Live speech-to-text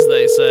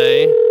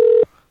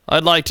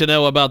I'd like to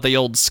know about the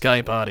old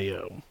Skype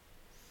audio.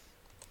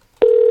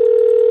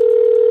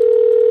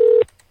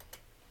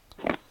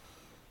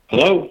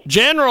 Hello?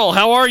 General,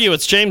 how are you?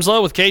 It's James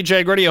Lowe with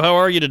KJ Radio. How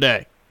are you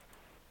today?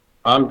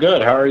 I'm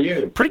good. How are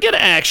you? Pretty good,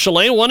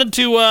 actually. Wanted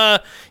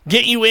to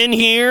get you in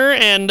here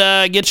and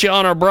get you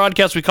on our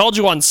broadcast. We called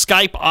you on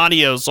Skype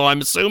audio, so I'm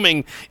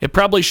assuming it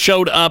probably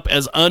showed up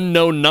as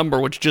unknown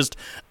number, which just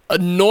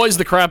annoys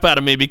the crap out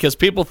of me because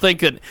people think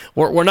that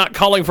we're not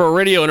calling for a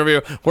radio interview.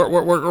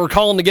 We're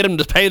calling to get them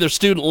to pay their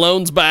student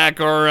loans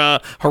back or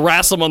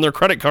harass them on their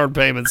credit card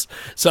payments.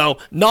 So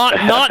not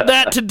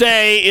that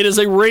today. It is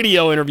a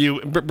radio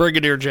interview,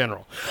 Brigadier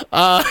General.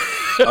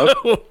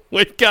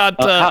 We've got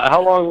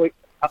how long we?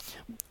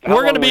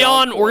 We're going to be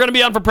on. We're going to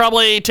be on for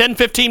probably 10,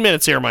 15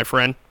 minutes here, my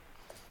friend.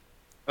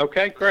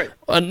 Okay, great.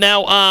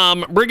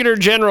 Now, Brigadier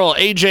General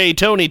A.J.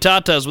 Tony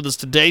Tatta is with us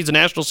today. He's a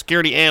national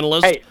security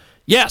analyst. Hey.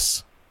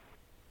 Yes.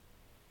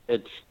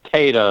 It's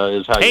Tatta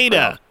is how you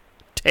pronounce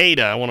it.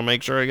 Tatta. I want to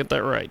make sure I get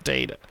that right.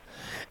 Tatta.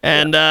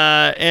 And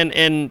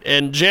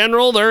and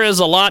General, there is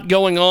a lot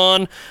going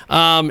on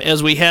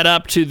as we head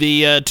up to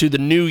the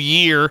new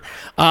year.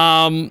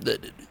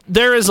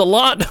 There is a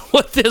lot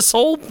with this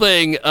whole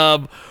thing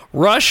of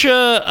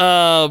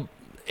Russia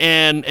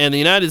and the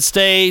United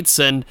States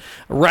and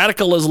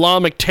radical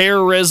Islamic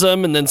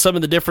terrorism, and then some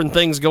of the different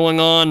things going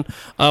on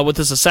with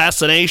this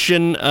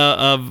assassination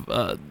of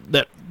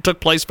that took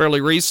place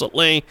fairly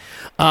recently,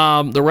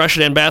 the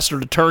Russian ambassador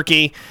to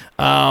Turkey.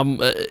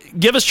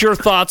 Give us your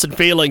thoughts and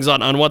feelings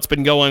on what's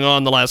been going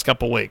on the last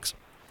couple of weeks.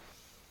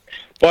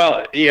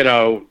 Well,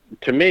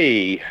 to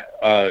me,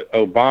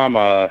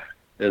 Obama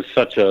is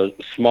such a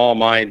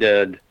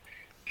small-minded,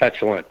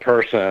 petulant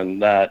person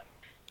that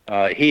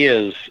he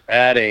is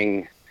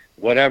adding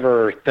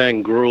whatever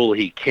thing gruel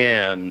he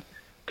can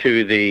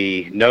to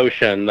the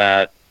notion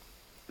that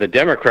the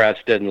Democrats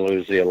didn't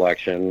lose the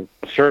election.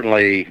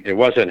 Certainly, it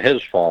wasn't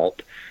his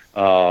fault,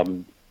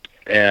 and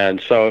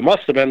so it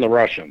must have been the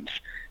Russians.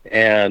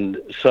 And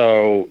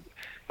so,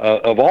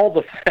 of all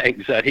the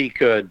things that he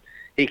could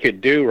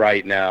do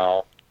right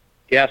now,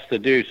 he has to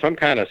do some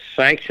kind of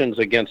sanctions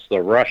against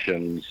the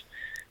Russians,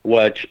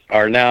 which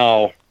are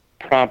now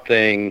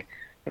prompting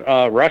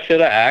Russia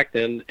to act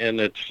in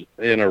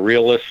a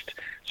realist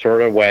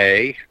sort of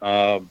way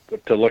to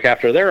look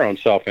after their own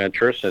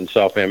self-interest and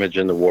self-image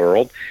in the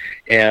world.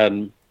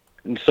 And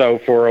so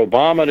for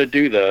Obama to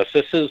do this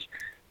is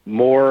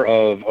more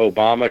of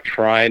Obama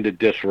trying to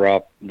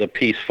disrupt the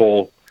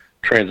peaceful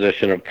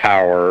transition of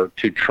power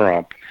to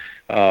Trump.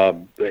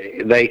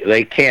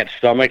 They can't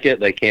stomach it.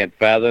 They can't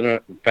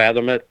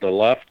fathom it, the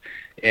left.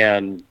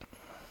 And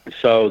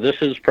so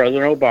this is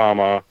President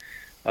Obama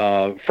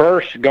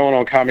first going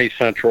on Comedy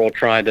Central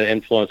trying to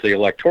influence the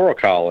Electoral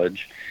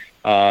College,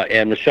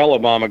 and Michelle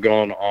Obama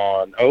going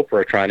on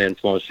Oprah trying to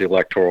influence the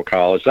Electoral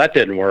College. That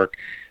didn't work.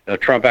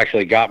 Trump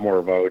actually got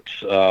more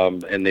votes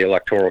in the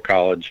Electoral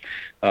College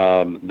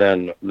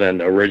than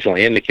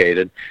originally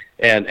indicated.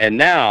 And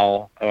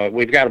now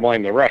we've got to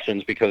blame the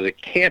Russians because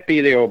it can't be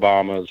the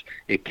Obamas,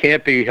 it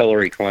can't be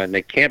Hillary Clinton,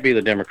 it can't be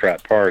the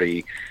Democrat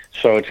Party.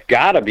 So it's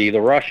got to be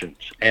the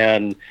Russians.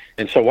 And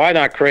so why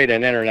not create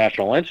an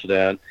international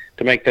incident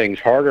to make things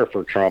harder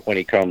for Trump when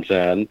he comes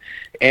in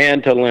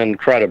and to lend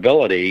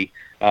credibility?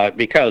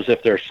 Because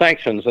if there's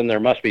sanctions, then there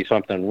must be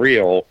something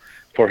real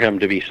for him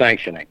to be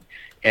sanctioning.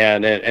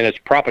 And it's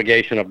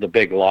propagation of the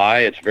big lie.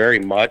 It's very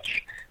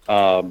much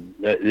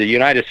the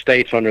United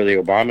States under the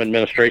Obama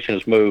administration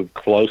has moved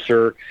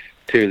closer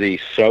to the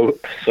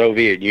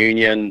Soviet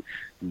Union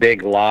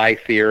big lie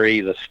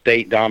theory, the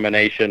state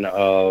domination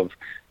of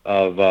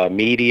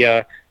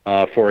media.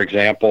 For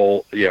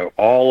example,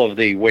 all of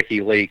the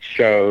WikiLeaks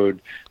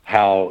showed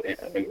how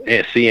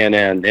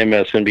CNN,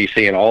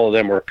 MSNBC, and all of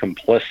them were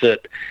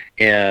complicit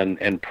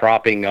in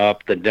propping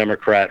up the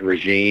Democrat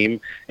regime,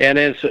 and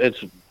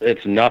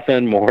it's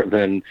nothing more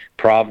than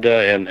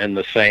Pravda and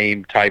the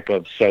same type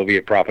of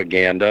Soviet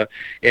propaganda,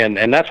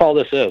 and that's all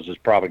this is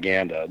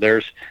propaganda.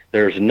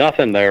 There's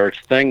nothing there. It's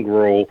thin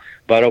gruel.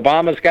 But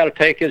Obama's got to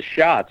take his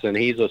shots, and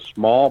he's a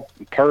small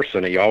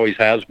person. He always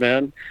has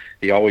been.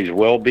 He always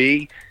will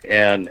be.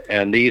 And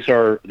these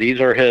are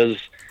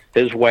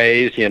his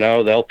ways.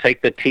 They'll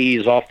take the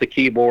T's off the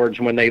keyboards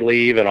when they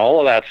leave and all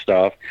of that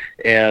stuff.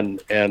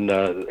 And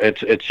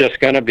it's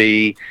just going to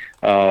be,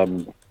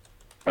 why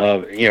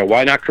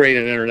not create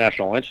an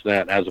international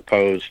incident as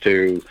opposed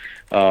to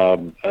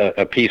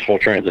a peaceful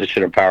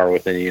transition of power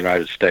within the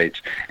United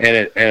States? And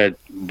it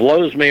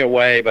blows me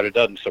away, but it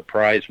doesn't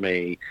surprise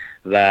me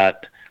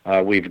that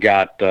we've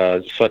got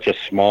such a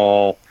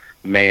small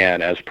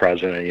man as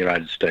president of the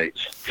United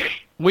States.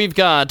 We've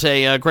got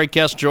a great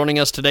guest joining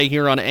us today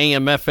here on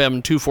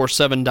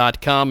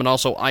AMFM247.com and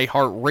also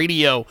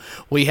iHeartRadio.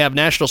 We have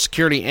National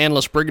Security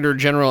Analyst Brigadier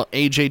General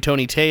A.J.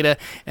 Tony Tatta,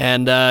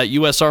 and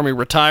U.S. Army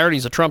retired.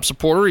 He's a Trump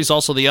supporter. He's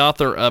also the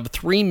author of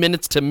 3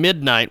 Minutes to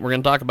Midnight. We're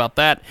going to talk about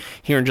that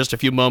here in just a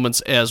few moments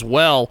as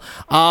well.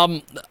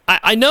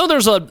 I know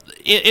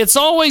it's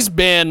always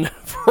been,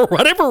 for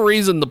whatever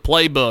reason, the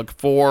playbook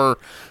for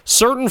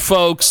certain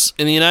folks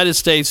in the United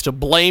States to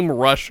blame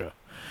Russia.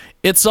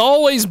 It's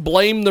always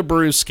blame the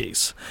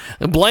brewskis,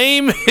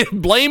 blame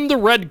the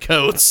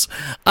redcoats.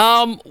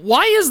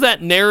 Why has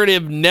that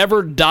narrative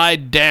never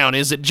died down?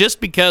 Is it just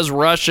because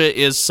Russia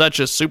is such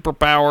a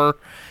superpower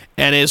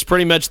and is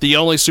pretty much the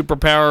only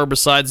superpower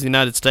besides the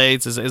United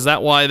States? Is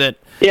that why that?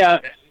 Yeah,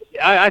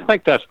 I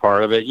think that's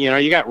part of it.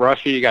 You got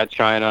Russia, you got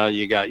China,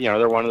 you got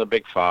they're one of the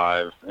big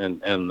five in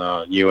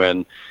the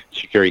UN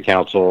Security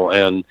Council,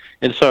 and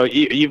so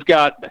you've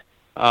got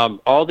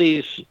all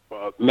these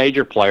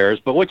major players,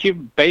 but what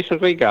you've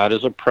basically got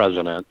is a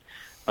president,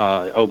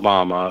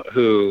 Obama,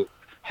 who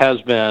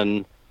has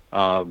been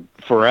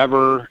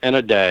forever and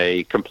a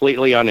day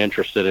completely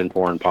uninterested in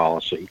foreign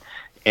policy,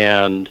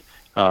 and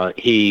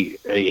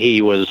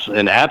he was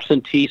an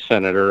absentee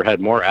senator,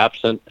 had more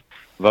absent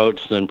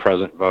votes than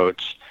present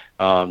votes,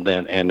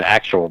 and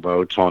actual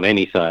votes on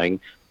anything.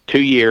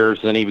 2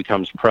 years, then he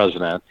becomes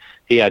president.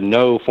 He had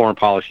no foreign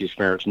policy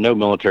experience, no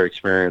military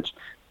experience.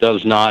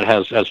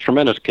 Has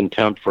tremendous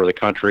contempt for the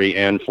country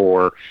and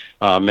for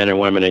men and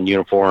women in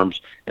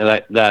uniforms,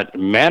 and that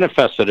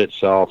manifested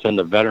itself in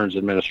the Veterans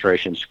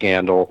Administration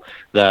scandal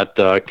that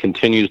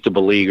continues to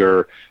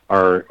beleaguer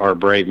our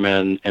brave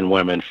men and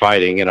women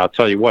fighting. And I'll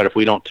tell you what, if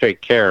we don't take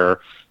care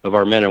of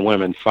our men and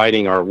women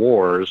fighting our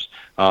wars,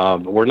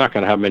 we're not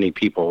going to have many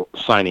people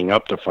signing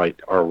up to fight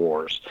our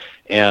wars.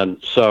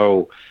 And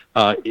so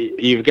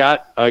you've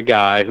got a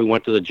guy who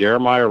went to the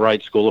Jeremiah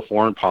Wright School of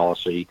Foreign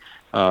Policy,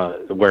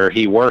 where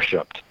he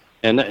worshipped.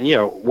 And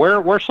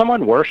where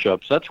someone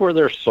worships, that's where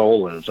their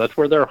soul is, that's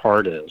where their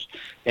heart is.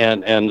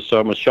 And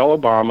so Michelle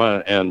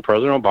Obama and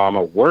President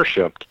Obama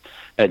worshipped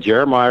at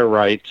Jeremiah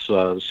Wright's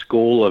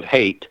School of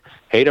Hate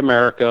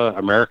America,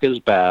 America is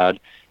bad.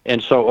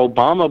 And so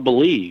Obama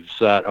believes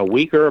that a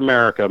weaker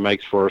America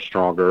makes for a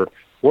stronger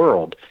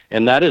world,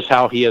 and that is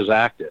how he has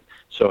acted.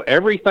 So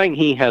everything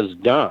he has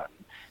done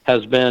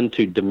has been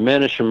to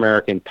diminish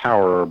American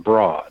power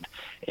abroad.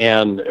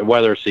 And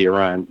whether it's the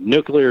Iran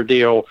nuclear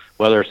deal,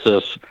 whether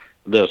it's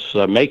this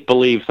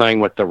make-believe thing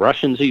with the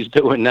Russians he's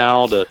doing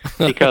now,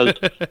 because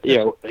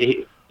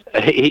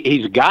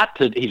he's got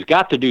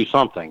to do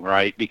something,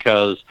 right?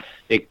 Because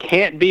it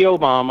can't be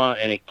Obama,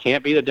 and it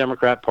can't be the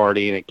Democrat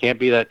Party, and it can't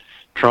be that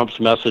Trump's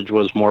message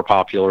was more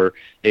popular.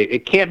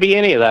 It can't be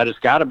any of that. It's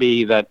got to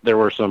be that there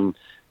were some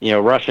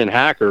Russian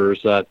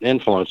hackers that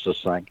influenced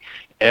this thing,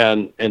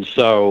 and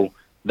so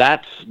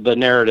that's the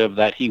narrative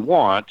that he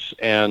wants.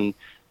 And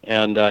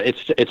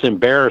it's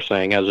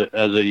embarrassing as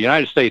a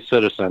United States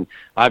citizen.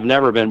 I've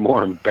never been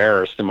more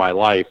embarrassed in my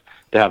life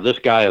to have this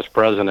guy as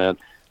president,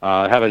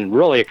 having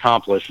really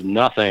accomplished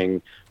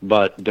nothing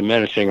but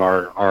diminishing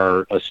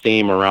our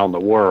esteem around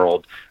the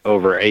world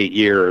over 8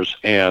 years,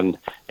 and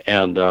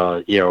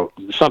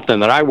something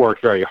that I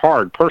worked very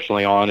hard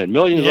personally on, and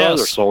millions of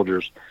other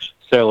soldiers,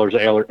 sailors,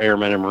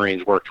 airmen, and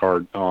Marines worked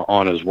hard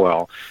on as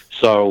well.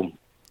 So,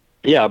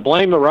 yeah,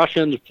 blame the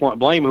Russians,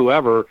 blame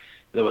whoever.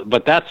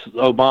 But that's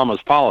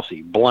Obama's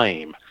policy,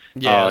 blame,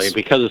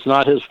 because it's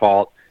not his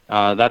fault.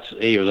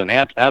 He was an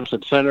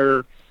absent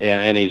senator,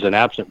 and he's an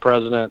absent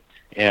president,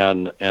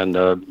 and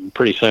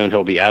pretty soon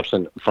he'll be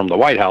absent from the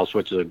White House,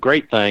 which is a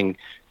great thing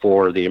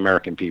for the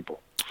American people.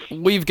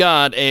 We've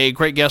got a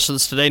great guest with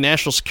us today,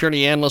 National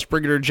Security Analyst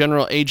Brigadier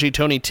General A.J.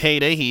 Tony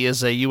Tatta. He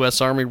is a U.S.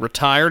 Army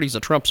retired. He's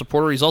a Trump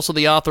supporter. He's also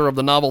the author of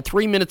the novel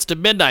 3 Minutes to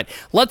Midnight.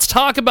 Let's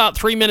talk about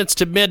 3 Minutes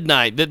to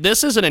Midnight.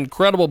 This is an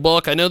incredible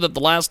book. I know that the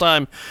last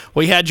time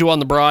we had you on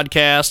the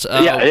broadcast.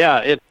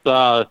 It's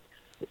the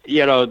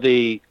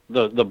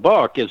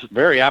book is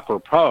very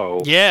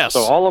apropos. Yes. So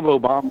all of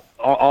Obama,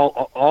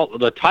 all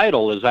the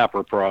title is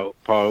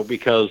apropos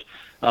because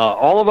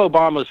all of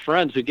Obama's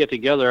friends who get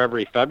together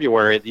every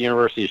February at the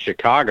University of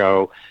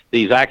Chicago,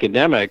 these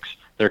academics,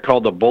 they're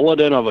called the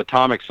Bulletin of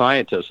Atomic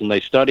Scientists, and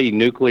they study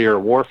nuclear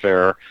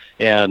warfare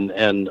and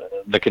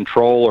the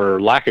control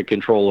or lack of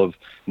control of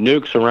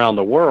nukes around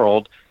the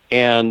world,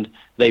 and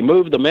they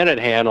move the minute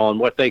hand on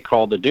what they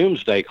call the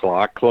doomsday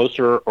clock,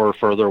 closer or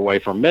further away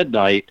from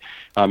midnight,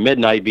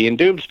 midnight being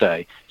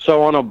doomsday.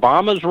 So on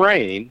Obama's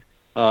reign,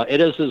 it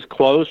is as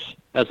close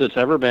as it's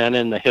ever been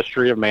in the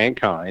history of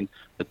mankind,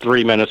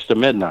 3 minutes to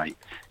midnight.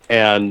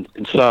 And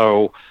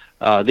so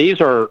these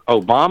are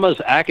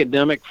Obama's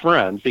academic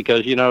friends,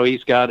 because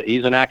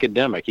he's an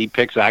academic. He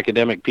picks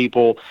academic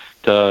people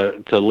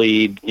to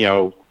lead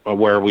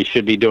where we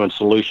should be doing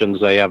solutions.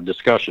 They have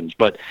discussions,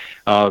 but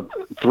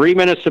 3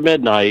 minutes to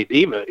midnight,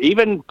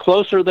 even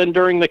closer than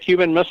during the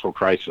Cuban Missile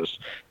Crisis.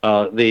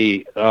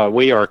 We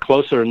are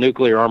closer to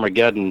nuclear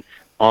Armageddon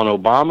on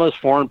Obama's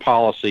foreign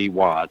policy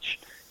watch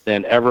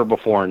than ever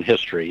before in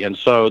history. And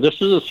so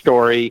this is a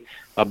story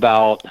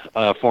about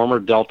a former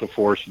Delta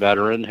Force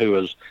veteran who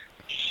is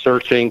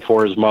searching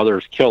for his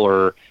mother's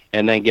killer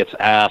and then gets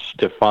asked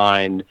to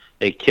find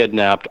a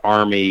kidnapped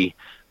Army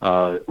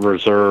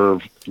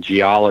reserve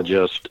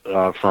geologist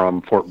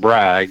from Fort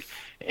Bragg.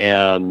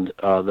 And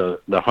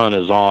the hunt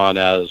is on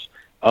as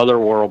other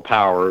world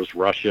powers,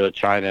 Russia,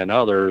 China, and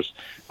others,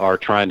 are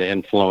trying to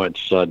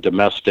influence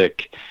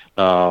domestic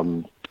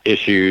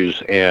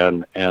issues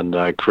and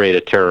create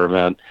a terror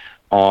event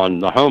on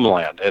the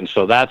homeland. And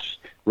so that's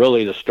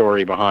really the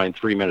story behind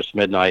 3 Minutes to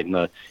Midnight, and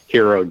the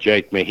hero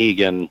Jake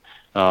Mahegan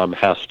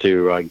has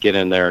to get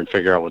in there and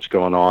figure out what's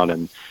going on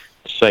and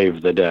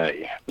save the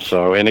day.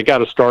 So, and it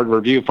got a starred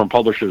review from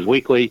Publishers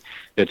Weekly.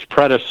 Its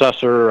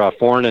predecessor,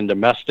 Foreign and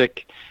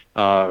Domestic,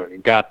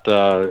 got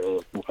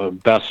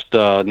best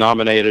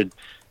nominated,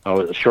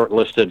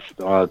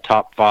 shortlisted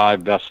top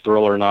 5 best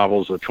thriller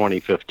novels of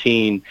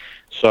 2015.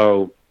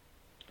 So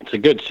it's a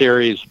good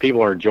series.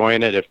 People are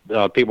enjoying it. If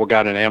people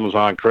got an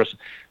Amazon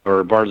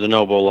or Barnes &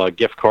 Noble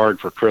gift card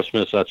for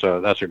Christmas, that's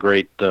a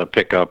great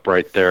pickup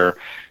right there.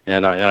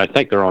 And I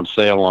think they're on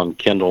sale on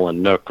Kindle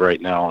and Nook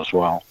right now as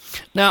well.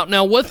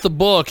 Now with the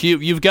book,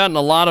 you've gotten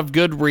a lot of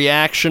good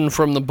reaction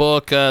from the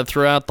book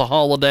throughout the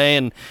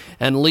holiday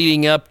and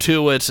leading up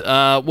to it.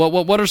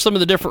 What are some of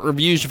the different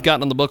reviews you've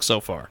gotten on the book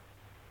so far?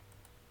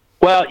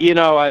 Well,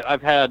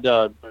 I've had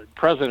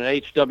President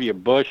H.W.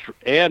 Bush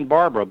and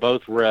Barbara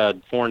both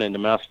read Foreign and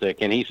Domestic,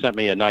 and he sent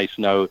me a nice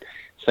note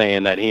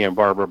saying that he and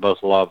Barbara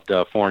both loved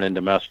Foreign and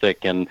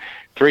Domestic. And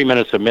 3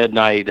 Minutes to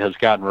Midnight has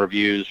gotten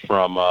reviews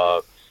from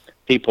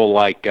people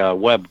like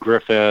Webb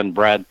Griffin,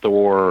 Brad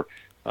Thor.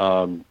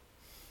 The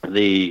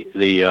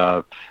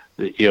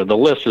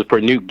list is for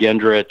Newt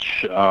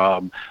Gingrich.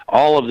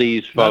 All of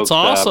these folks. That's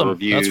awesome. Have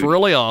reviewed, that's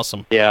really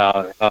awesome.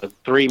 Yeah,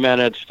 3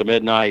 Minutes to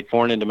Midnight,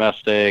 Foreign and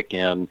Domestic,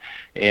 and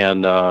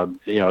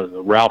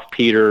Ralph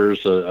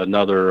Peters,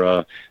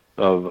 another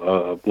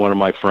of one of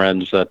my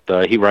friends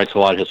that he writes a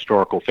lot of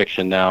historical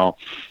fiction now,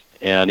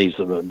 and he's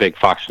a big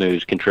Fox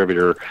News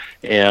contributor,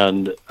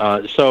 and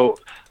so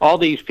all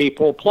these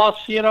people, plus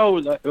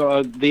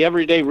the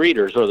everyday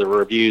readers, are the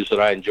reviews that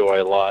I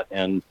enjoy a lot,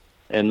 and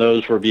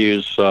those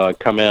reviews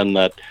come in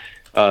that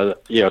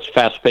it's a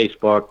fast-paced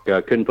book,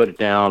 couldn't put it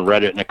down,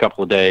 read it in a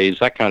couple of days,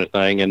 that kind of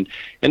thing, and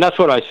that's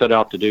what I set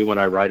out to do when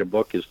I write a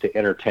book, is to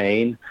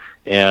entertain,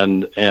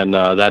 and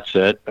that's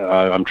it.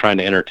 I'm trying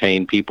to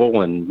entertain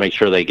people and make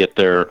sure they get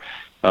their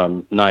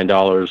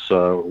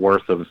 $9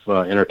 worth of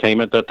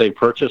entertainment that they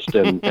purchased,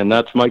 and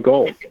that's my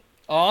goal.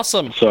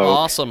 Awesome. So,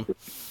 awesome.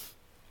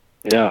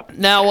 Yeah.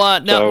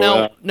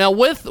 Now,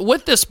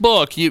 with this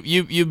book,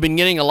 you've been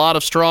getting a lot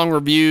of strong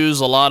reviews.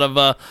 A lot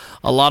of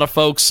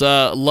folks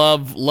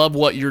love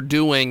what you're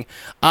doing.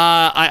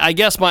 I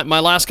guess my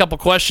last couple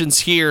questions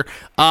here.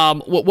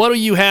 What do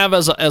you have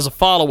as a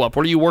follow up?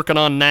 What are you working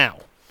on now?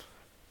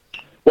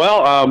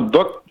 Well,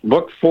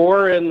 book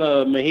 4 in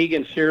the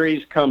Mahegan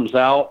series comes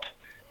out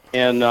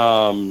in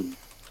about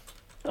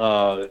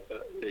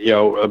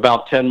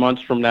 10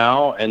 months from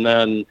now, and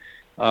then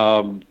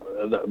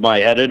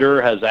my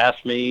editor has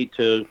asked me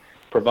to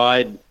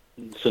provide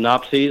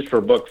synopses for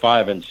book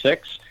 5 and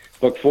 6.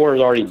 Book 4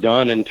 is already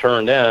done and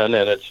turned in,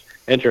 and it's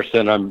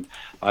interesting.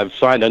 I've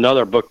signed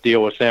another book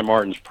deal with St.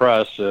 Martin's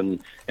Press, and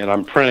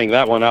I'm printing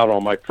that one out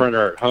on my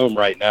printer at home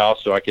right now,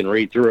 so I can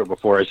read through it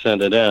before I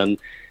send it in.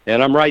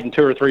 And I'm writing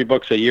 2 or 3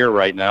 books a year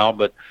right now,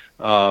 but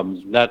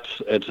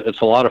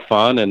it's a lot of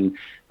fun. And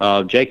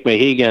Jake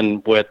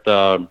Mahegan with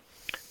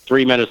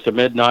 3 Minutes to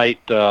Midnight,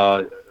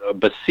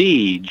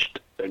 Besieged,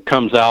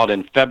 comes out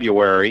in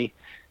February,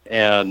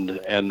 and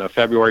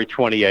February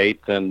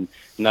 28th, and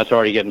that's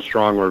already getting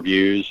strong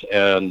reviews.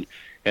 And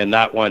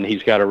that one,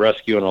 he's got to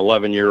rescue an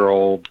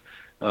 11-year-old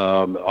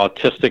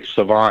autistic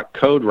savant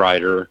code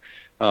writer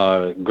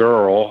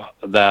girl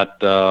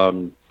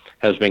that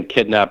has been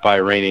kidnapped by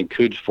Iranian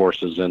Quds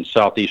forces in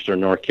southeastern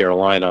North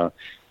Carolina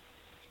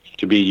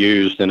to be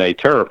used in a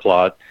terror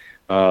plot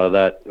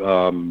that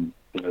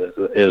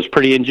is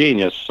pretty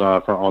ingenious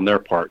on their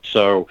part.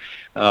 So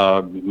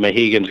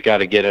Mahegan's got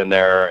to get in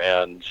there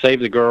and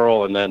save the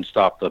girl and then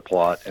stop the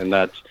plot, and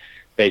that's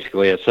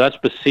basically it. So that's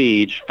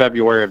Besieged,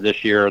 February of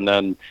this year, and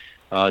then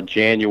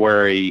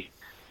January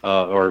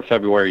or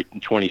February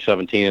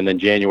 2017, and then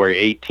January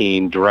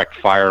 18, Direct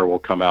Fire will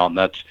come out, and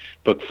that's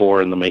book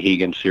 4 in the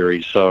Mahegan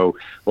series. So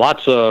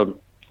lots of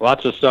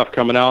stuff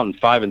coming out, and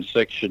 5 and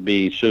 6 should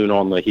be soon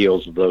on the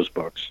heels of those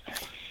books.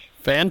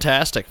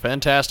 Fantastic.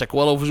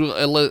 Well,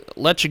 we'll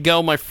let you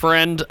go, my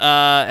friend.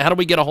 How do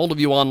we get a hold of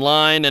you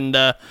online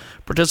and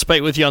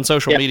participate with you on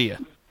social media?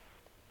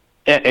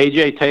 At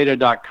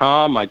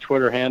ajtata.com. My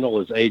Twitter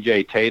handle is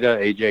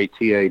ajtata,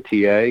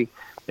 AJTATA,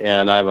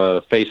 and I have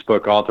a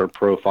Facebook author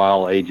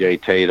profile,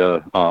 AJ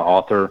Tata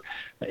author,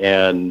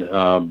 and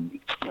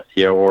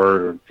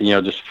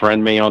just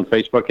friend me on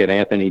Facebook at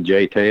Anthony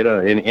J.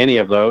 Tata, in any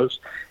of those.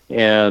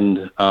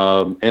 And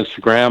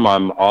Instagram,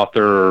 I'm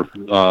author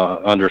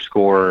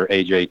 _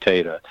 AJ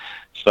Tata.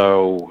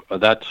 So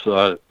that's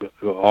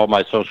all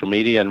my social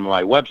media, and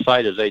my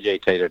website is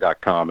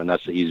ajtater.com, and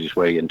that's the easiest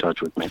way to get in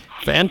touch with me.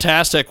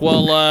 Fantastic.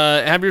 Well,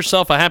 have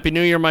yourself a happy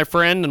New Year, my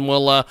friend, and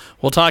we'll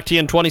talk to you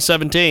in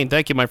 2017.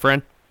 Thank you, my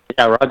friend.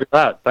 Yeah, roger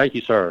that. Thank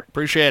you, sir.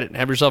 Appreciate it.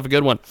 Have yourself a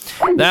good one.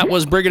 That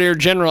was Brigadier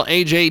General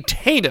A.J.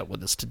 Tatta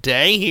with us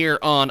today here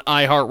on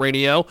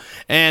iHeartRadio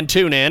and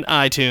TuneIn,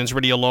 iTunes,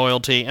 Radio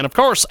Loyalty, and, of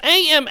course,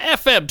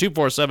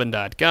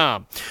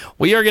 AMFM247.com.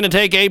 We are going to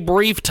take a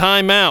brief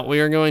timeout. We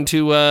are going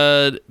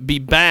to be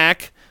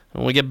back.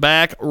 When we get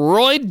back,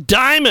 Roy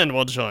Diamond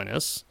will join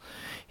us.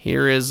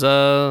 Here is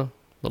a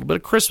little bit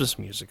of Christmas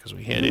music as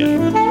we head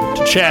in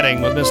to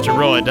chatting with Mr.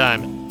 Roy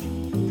Diamond.